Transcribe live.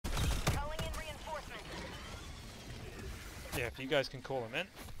Yeah, if you guys can call him in,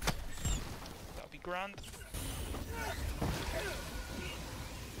 that'd be grand.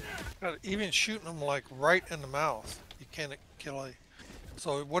 Even shooting them like right in the mouth, you can't kill a.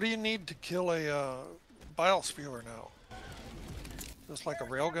 So what do you need to kill a bile spewer now? Just like a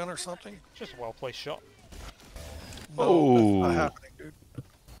railgun or something? Just a well-placed shot. No, that's not happening, dude.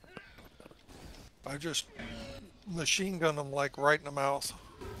 I just machine gun them like right in the mouth.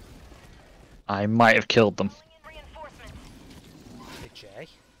 I might have killed them. Hey Jay,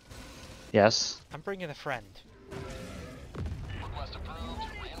 Yes. I'm bringing a friend.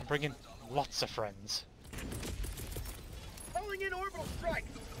 I'm bringing lots of friends. Calling in orbital strike.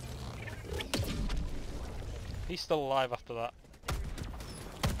 He's still alive after that.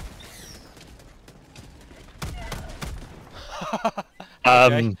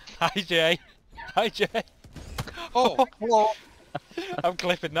 Hi Jay. Hi Jay. Oh, hello. I'm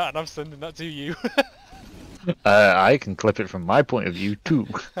clipping that and I'm sending that to you. I can clip it from my point of view too.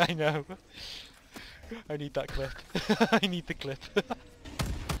 I know. I need that clip. I need the clip.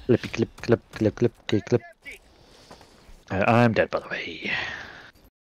 Clippy clip clip clip clip clip clip. I'm dead by the way.